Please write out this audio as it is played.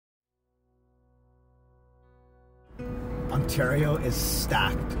Ontario is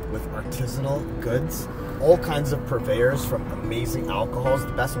stacked with artisanal goods, all kinds of purveyors from amazing alcohols,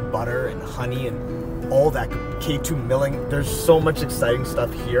 the best butter and honey and all that K2 milling. There's so much exciting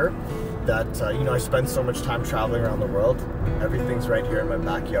stuff here that, you know, I spend so much time traveling around the world. Everything's right here in my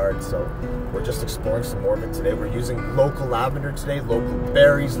backyard, so we're just exploring some more of it today. We're using local lavender today, local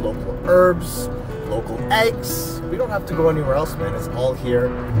berries, local herbs, local eggs. We don't have to go anywhere else, man. It's all here.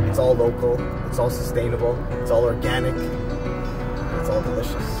 It's all local. It's all sustainable. It's all organic. It's all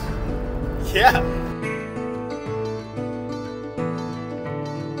delicious. Yeah.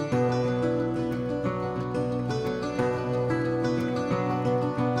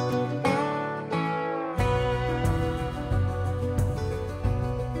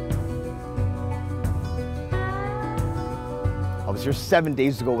 I was here 7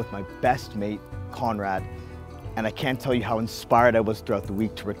 days ago with my best mate, Conrad, and I can't tell you how inspired I was throughout the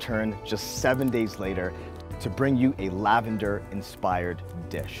week to return just 7 days later to bring you a lavender-inspired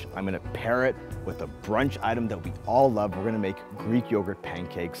dish. I'm gonna pair it with a brunch item that we all love. We're gonna make Greek yogurt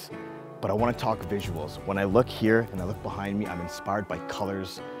pancakes, but I wanna talk visuals. When I look here and I look behind me, I'm inspired by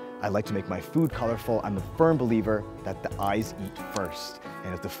colors. I like to make my food colorful. I'm a firm believer that the eyes eat first.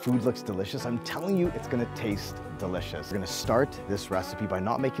 And if the food looks delicious, I'm telling you, it's gonna taste delicious. We're gonna start this recipe by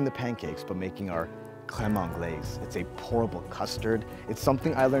not making the pancakes, but making our Creme Anglaise. It's a pourable custard. It's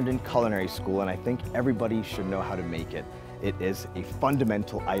something I learned in culinary school, and I think everybody should know how to make it. It is a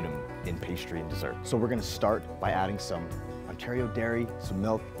fundamental item in pastry and dessert. So we're gonna start by adding some Ontario dairy, some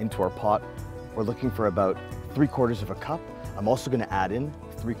milk into our pot. We're looking for about 3/4 of a cup. I'm also gonna add in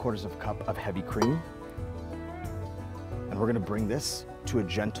 3/4 of a cup of heavy cream. And we're gonna bring this to a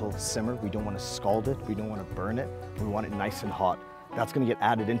gentle simmer. We don't wanna scald it, we don't wanna burn it, we want it nice and hot. That's gonna get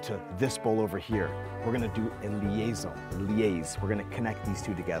added into this bowl over here. We're gonna do a liaise. We're gonna connect these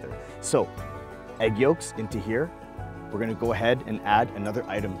two together. So, egg yolks into here. We're gonna go ahead and add another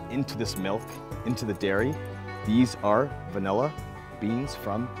item into this milk, into the dairy. These are vanilla beans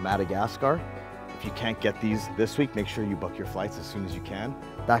from Madagascar. If you can't get these this week, make sure you book your flights as soon as you can.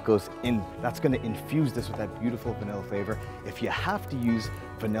 That goes in, that's gonna infuse this with that beautiful vanilla flavor. If you have to use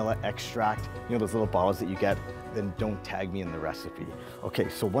vanilla extract, you know those little bottles that you get, then don't tag me in the recipe. Okay,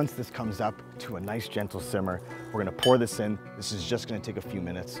 so once this comes up to a nice gentle simmer, we're gonna pour this in. This is just gonna take a few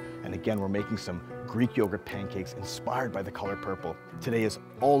minutes. And again, we're making some Greek yogurt pancakes inspired by the color purple. Today is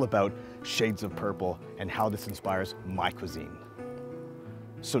all about shades of purple and how this inspires my cuisine.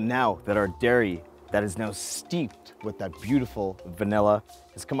 So now that our dairy that is now steeped with that beautiful vanilla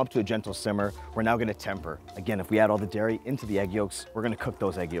has come up to a gentle simmer, we're now gonna temper. Again, if we add all the dairy into the egg yolks, we're gonna cook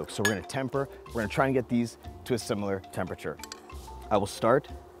those egg yolks. So we're gonna temper, we're gonna try and get these to a similar temperature. I will start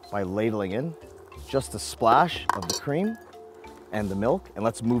by ladling in just a splash of the cream and the milk, and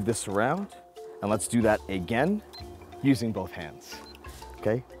let's move this around, and let's do that again using both hands.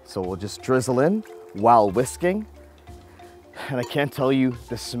 Okay, so we'll just drizzle in while whisking. And I can't tell you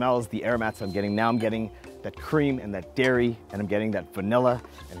the smells, the aromats I'm getting. Now I'm getting that cream and that dairy, and I'm getting that vanilla.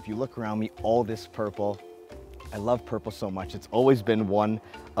 And if you look around me, all this purple. I love purple so much. It's always been one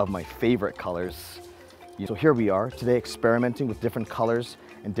of my favorite colors. So here we are today experimenting with different colors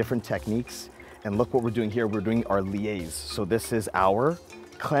and different techniques. And look what we're doing here. We're doing our liaise. So this is our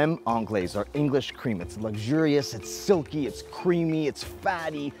Creme Anglaise, our English cream. It's luxurious, it's silky, it's creamy, it's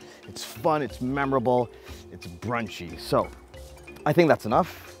fatty, it's fun, it's memorable, it's brunchy. So I think that's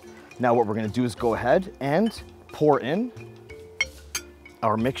enough. Now what we're gonna do is go ahead and pour in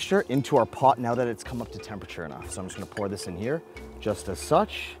our mixture into our pot now that it's come up to temperature enough. So I'm just gonna pour this in here, just as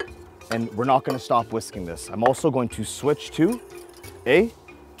such. And we're not gonna stop whisking this. I'm also going to switch to a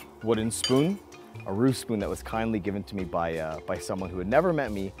wooden spoon, a roux spoon that was kindly given to me by someone who had never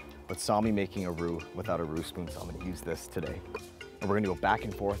met me, but saw me making a roux without a roux spoon. So I'm gonna use this today. And we're gonna go back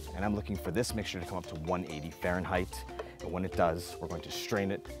and forth, and I'm looking for this mixture to come up to 180 Fahrenheit. And when it does, we're going to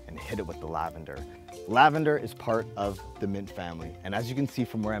strain it and hit it with the lavender. Lavender is part of the mint family. And as you can see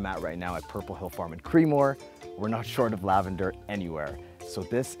from where I'm at right now at Purple Hill Farm in Cremore, we're not short of lavender anywhere. So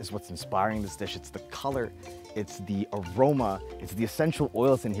this is what's inspiring this dish. It's the color, it's the aroma, it's the essential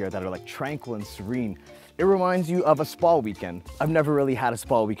oils in here that are like tranquil and serene. It reminds you of a spa weekend. I've never really had a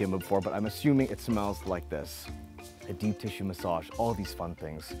spa weekend before, but I'm assuming it smells like this. A deep tissue massage, all these fun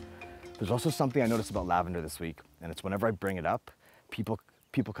things. There's also something I noticed about lavender this week, and it's whenever I bring it up, people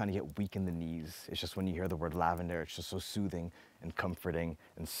kind of get weak in the knees. It's just when you hear the word lavender, it's just so soothing and comforting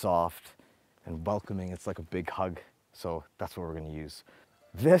and soft and welcoming. It's like a big hug. So that's what we're gonna use.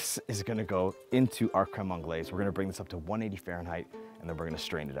 This is gonna go into our creme anglaise. We're gonna bring this up to 180 Fahrenheit, and then we're gonna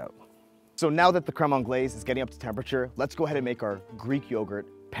strain it out. So now that the creme anglaise is getting up to temperature, let's go ahead and make our Greek yogurt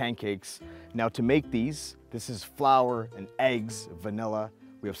pancakes. Now to make these, this is flour and eggs, vanilla.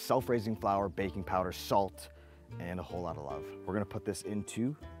 We have self-raising flour, baking powder, salt, and a whole lot of love. We're gonna put this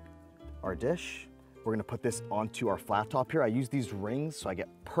into our dish. We're gonna put this onto our flat top here. I use these rings so I get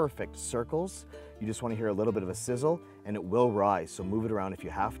perfect circles. You just wanna hear a little bit of a sizzle and it will rise, so move it around if you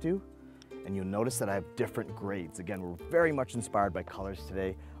have to. And you'll notice that I have different grades. Again, we're very much inspired by colors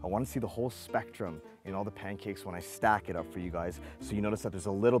today. I wanna see the whole spectrum in all the pancakes when I stack it up for you guys. So you notice that there's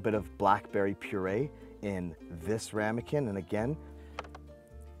a little bit of Blackberry Puree in this ramekin. And again,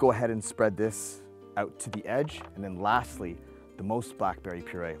 go ahead and spread this out to the edge. And then lastly, the most Blackberry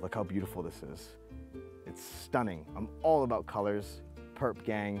Puree. Look how beautiful this is. It's stunning. I'm all about colors. Perp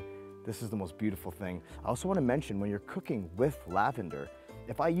gang, this is the most beautiful thing. I also want to mention when you're cooking with lavender,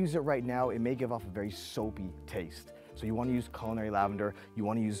 if I use it right now, it may give off a very soapy taste. So you want to use culinary lavender, you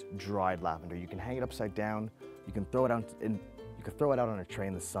want to use dried lavender. You can hang it upside down, you can throw it out on a tray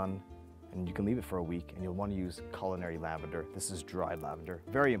in the sun, and you can leave it for a week, and you'll want to use culinary lavender. This is dried lavender,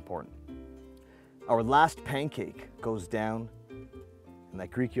 very important. Our last pancake goes down, and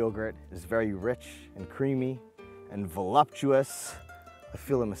that Greek yogurt is very rich and creamy and voluptuous. I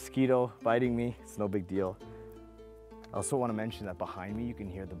feel a mosquito biting me, it's no big deal. I also want to mention that behind me you can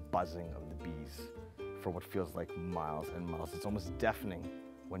hear the buzzing of the bees for what feels like miles and miles. It's almost deafening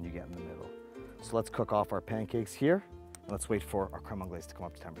when you get in the middle. So let's cook off our pancakes here, and let's wait for our creme anglaise to come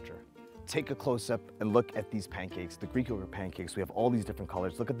up to temperature. Take a close-up and look at these pancakes, the Greek yogurt pancakes. We have all these different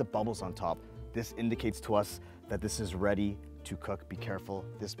colors. Look at the bubbles on top. This indicates to us that this is ready to cook. Be careful,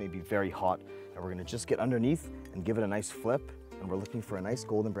 this may be very hot. And we're gonna just get underneath and give it a nice flip. And we're looking for a nice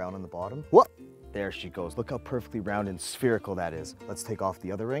golden brown on the bottom. Whoop! There she goes. Look how perfectly round and spherical that is. Let's take off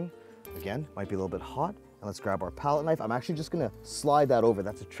the other ring. Again, might be a little bit hot. And let's grab our palette knife. I'm actually just gonna slide that over.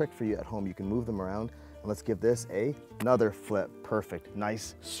 That's a trick for you at home. You can move them around. And let's give this another flip. Perfect,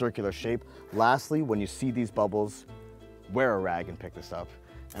 nice circular shape. Lastly, when you see these bubbles, wear a rag and pick this up.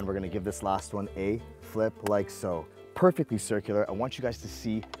 And we're gonna give this last one a flip like so. Perfectly circular. I want you guys to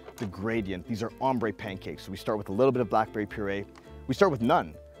see the gradient. These are ombre pancakes. So we start with a little bit of blackberry puree. We start with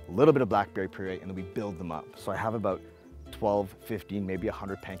none, a little bit of blackberry puree, and then we build them up. So I have about 12, 15, maybe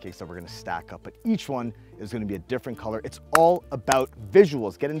 100 pancakes that we're gonna stack up, but each one is gonna be a different color. It's all about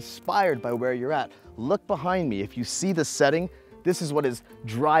visuals. Get inspired by where you're at. Look behind me. If you see the setting, this is what is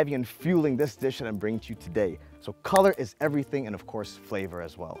driving and fueling this dish that I'm bringing to you today. So color is everything, and of course, flavor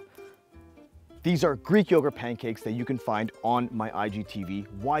as well. These are Greek yogurt pancakes that you can find on my IGTV.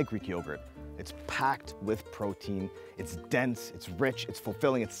 Why Greek yogurt? It's packed with protein, it's dense, it's rich, it's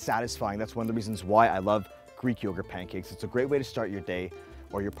fulfilling, it's satisfying. That's one of the reasons why I love Greek yogurt pancakes. It's a great way to start your day,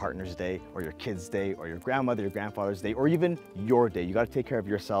 or your partner's day, or your kid's day, or your grandmother, your grandfather's day, or even your day. You gotta take care of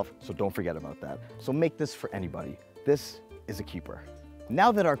yourself, so don't forget about that. So make this for anybody. This is a keeper.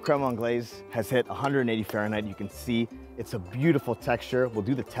 Now that our creme anglaise has hit 180 Fahrenheit, you can see it's a beautiful texture. We'll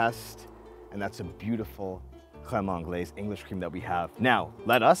do the test, and that's a beautiful creme anglaise, English cream that we have. Now,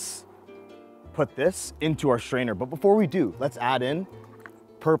 let us put this into our strainer. But before we do, let's add in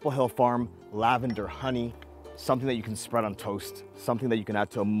Purple Hill Farm lavender honey, something that you can spread on toast, something that you can add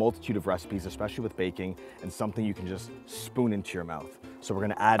to a multitude of recipes, especially with baking, and something you can just spoon into your mouth. So we're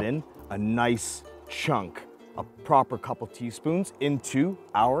gonna add in a nice chunk, a proper couple teaspoons into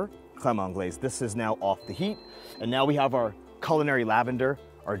our creme anglaise. This is now off the heat. And now we have our culinary lavender,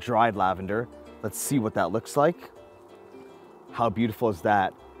 our dried lavender. Let's see what that looks like. How beautiful is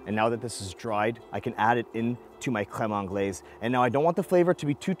that? And now that this is dried, I can add it into my creme anglaise. And now I don't want the flavor to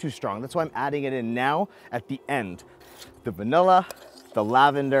be too strong. That's why I'm adding it in now at the end. The vanilla, the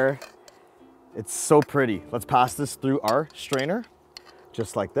lavender, it's so pretty. Let's pass this through our strainer,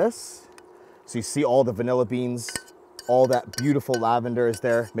 just like this. So you see all the vanilla beans, all that beautiful lavender is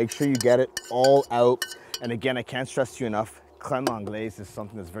there. Make sure you get it all out. And again, I can't stress to you enough, creme anglaise is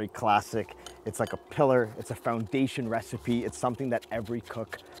something that's very classic. It's like a pillar, it's a foundation recipe. It's something that every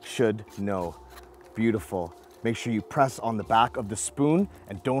cook should know. Beautiful. Make sure you press on the back of the spoon,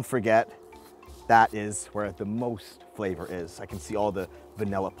 and don't forget, that is where the most flavor is. I can see all the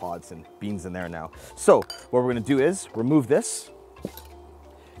vanilla pods and beans in there now. So what we're gonna do is remove this,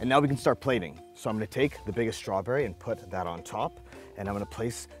 and now we can start plating. So I'm gonna take the biggest strawberry and put that on top, and I'm gonna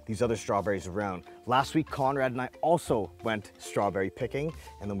place these other strawberries around. Last week, Conrad and I also went strawberry picking,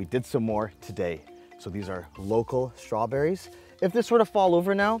 and then we did some more today. So these are local strawberries. If this were to fall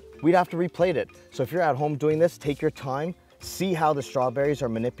over now, we'd have to replate it. So if you're at home doing this, take your time, see how the strawberries are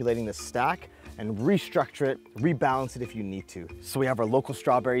manipulating the stack, and restructure it, rebalance it if you need to. So we have our local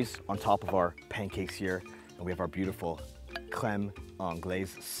strawberries on top of our pancakes here, and we have our beautiful creme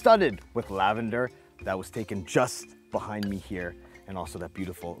anglaise studded with lavender that was taken just behind me here. and also that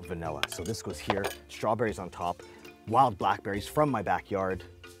beautiful vanilla. So this goes here, strawberries on top, wild blackberries from my backyard.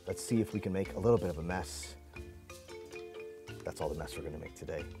 Let's see if we can make a little bit of a mess. That's all the mess we're gonna make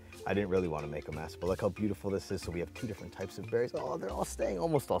today. I didn't really want to make a mess, but look how beautiful this is. So we have 2 different types of berries. Oh, they're all staying,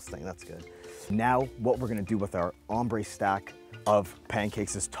 almost all staying, that's good. Now, what we're gonna do with our ombre stack of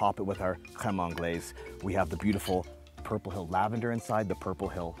pancakes is top it with our creme anglaise. We have the beautiful Purple Hill Lavender inside, the Purple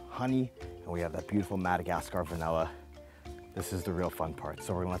Hill Honey, and we have that beautiful Madagascar Vanilla. This is the real fun part.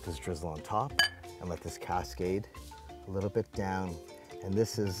 So we're gonna let this drizzle on top and let this cascade a little bit down. And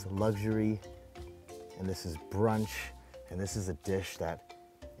this is luxury, and this is brunch, and this is a dish that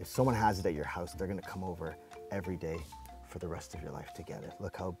if someone has it at your house, they're gonna come over every day for the rest of your life to get it.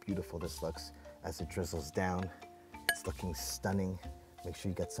 Look how beautiful this looks as it drizzles down. It's looking stunning. Make sure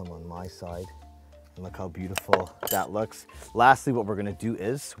you get some on my side. And look how beautiful that looks. Lastly, what we're gonna do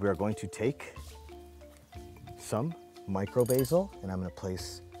is we are going to take some micro basil, and I'm gonna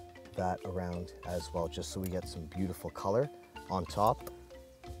place that around as well, just so we get some beautiful color on top.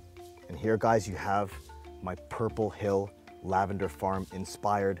 And here, guys, you have my Purple Hill Lavender Farm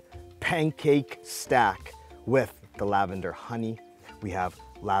inspired pancake stack with the lavender honey. We have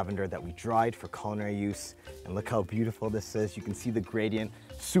lavender that we dried for culinary use, and look how beautiful this is. You can see the gradient,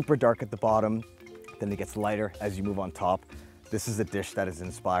 super dark at the bottom, then it gets lighter as you move on top. This is a dish that is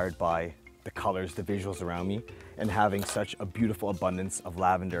inspired by the colors, the visuals around me, and having such a beautiful abundance of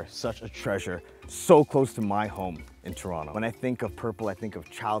lavender, such a treasure, so close to my home in Toronto. When I think of purple, I think of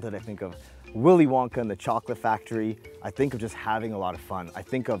childhood, I think of Willy Wonka and the Chocolate Factory. I think of just having a lot of fun. I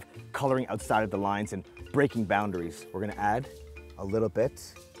think of coloring outside of the lines and breaking boundaries. We're gonna add a little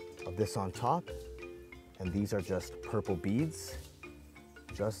bit of this on top, and these are just purple beads.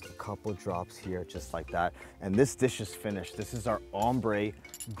 Just a couple drops here, just like that. And this dish is finished. This is our ombre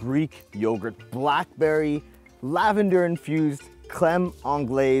Greek yogurt, blackberry, lavender infused, creme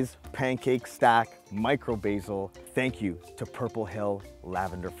anglaise, pancake stack, micro basil. Thank you to Purple Hill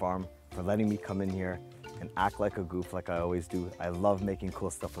Lavender Farm for letting me come in here and act like a goof like I always do. I love making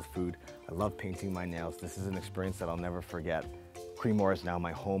cool stuff with food. I love painting my nails. This is an experience that I'll never forget. Creme is now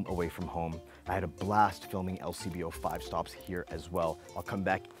my home away from home. I had a blast filming LCBO 5 stops here as well. I'll come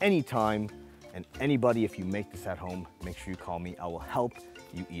back anytime, and anybody, if you make this at home, make sure you call me. I will help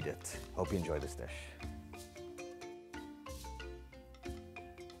you eat it. Hope you enjoy this dish.